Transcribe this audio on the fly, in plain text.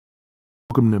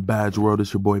Welcome to Badge World.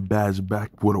 It's your boy Badge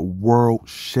back with a world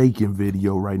shaking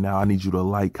video right now. I need you to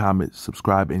like, comment,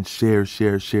 subscribe, and share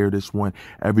this one.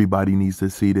 Everybody needs to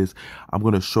see this. I'm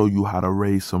going to show you how to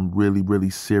raise some really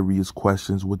serious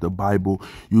questions with the Bible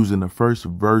using the first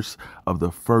verse of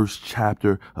the first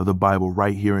chapter of the Bible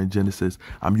right here in Genesis.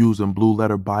 I'm using Blue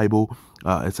Letter Bible.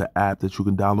 It's an app that you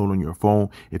can download on your phone.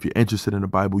 If you're interested in the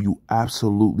Bible, you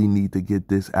absolutely need to get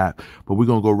this app. But we're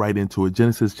going to go right into it.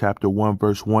 Genesis chapter 1,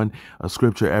 verse 1, a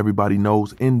scripture everybody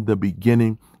knows. In the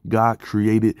beginning, God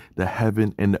created the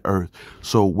heaven and the earth.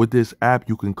 So with this app,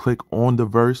 you can click on the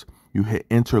verse, you hit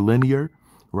interlinear,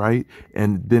 right?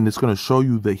 And then it's going to show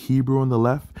you the Hebrew on the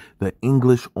left, the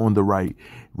English on the right.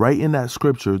 Right in that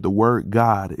scripture, the word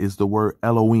God is the word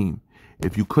Elohim.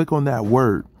 If you click on that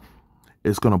word,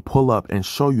 it's going to pull up and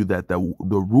show you that the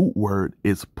root word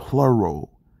is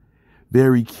plural.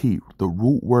 Very key. The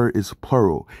root word is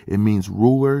plural. It means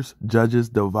rulers, judges,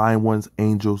 divine ones,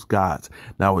 angels, gods.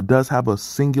 Now, it does have a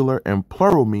singular and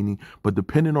plural meaning, but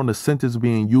depending on the sentence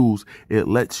being used, it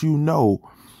lets you know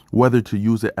whether to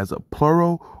use it as a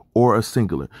plural or a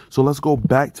singular. So let's go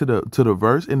back to the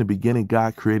verse. In the beginning,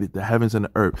 God created the heavens and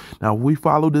the earth. Now, if we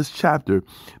follow this chapter,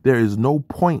 there is no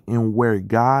point in where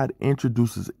God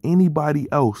introduces anybody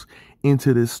else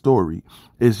into this story.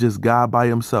 It's just God by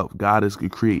himself. God is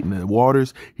creating the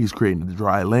waters. He's creating the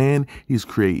dry land. He's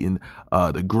creating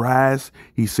the grass.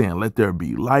 He's saying, let there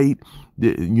be light.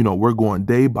 You know, we're going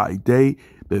day by day.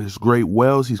 There's great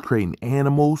wells. He's creating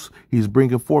animals. He's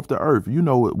bringing forth the earth. You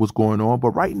know what's going on. But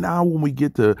right now, when we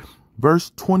get to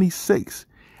verse 26,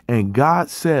 and God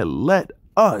said, let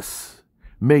us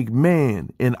make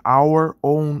man in our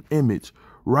own image.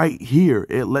 Right here,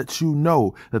 it lets you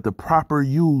know that the proper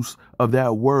use of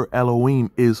that word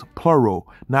Elohim is plural,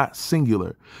 not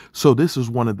singular. So this is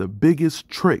one of the biggest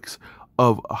tricks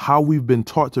of how we've been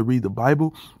taught to read the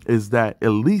Bible, is that at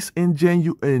least in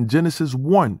Genesis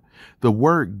 1, the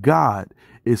word God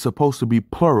is supposed to be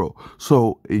plural.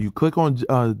 So if you click on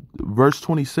verse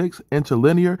 26,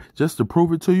 interlinear, just to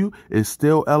prove it to you, it's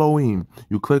still Elohim.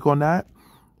 You click on that,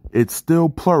 it's still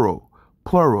plural.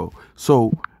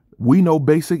 So we know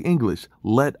basic English.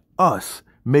 Let us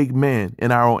make man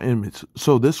in our own image.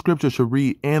 So this scripture should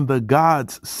read, and the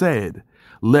gods said,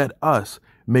 let us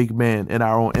make man in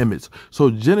our own image. So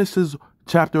Genesis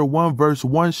chapter 1, verse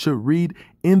 1 should read,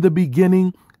 in the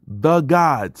beginning, the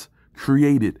gods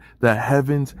created the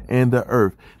heavens and the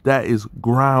earth. That is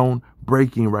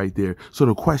groundbreaking right there. So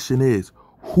the question is,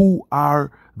 who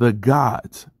are the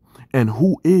gods and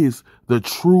who is the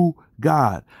true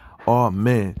God? Oh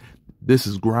man, this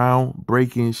is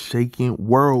groundbreaking, shaking,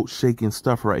 world shaking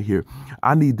stuff right here.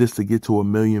 I need this to get to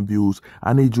 1 million views.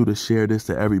 I need you to share this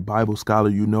to every Bible scholar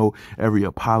you know, every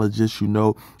apologist you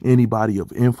know, anybody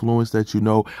of influence that you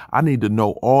know. I need to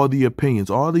know all the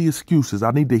opinions, all the excuses.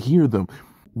 I need to hear them.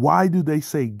 Why do they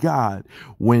say God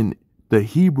when the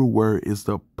Hebrew word is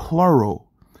the plural?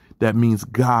 That means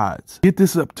gods. Get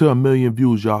this up to 1 million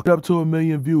views, y'all. Up to 1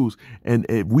 million views. And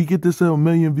if we get this to 1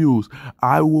 million views,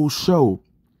 I will show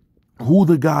who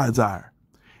the gods are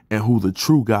and who the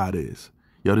true God is.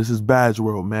 Yo, this is Badge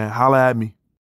World, man. Holla at me.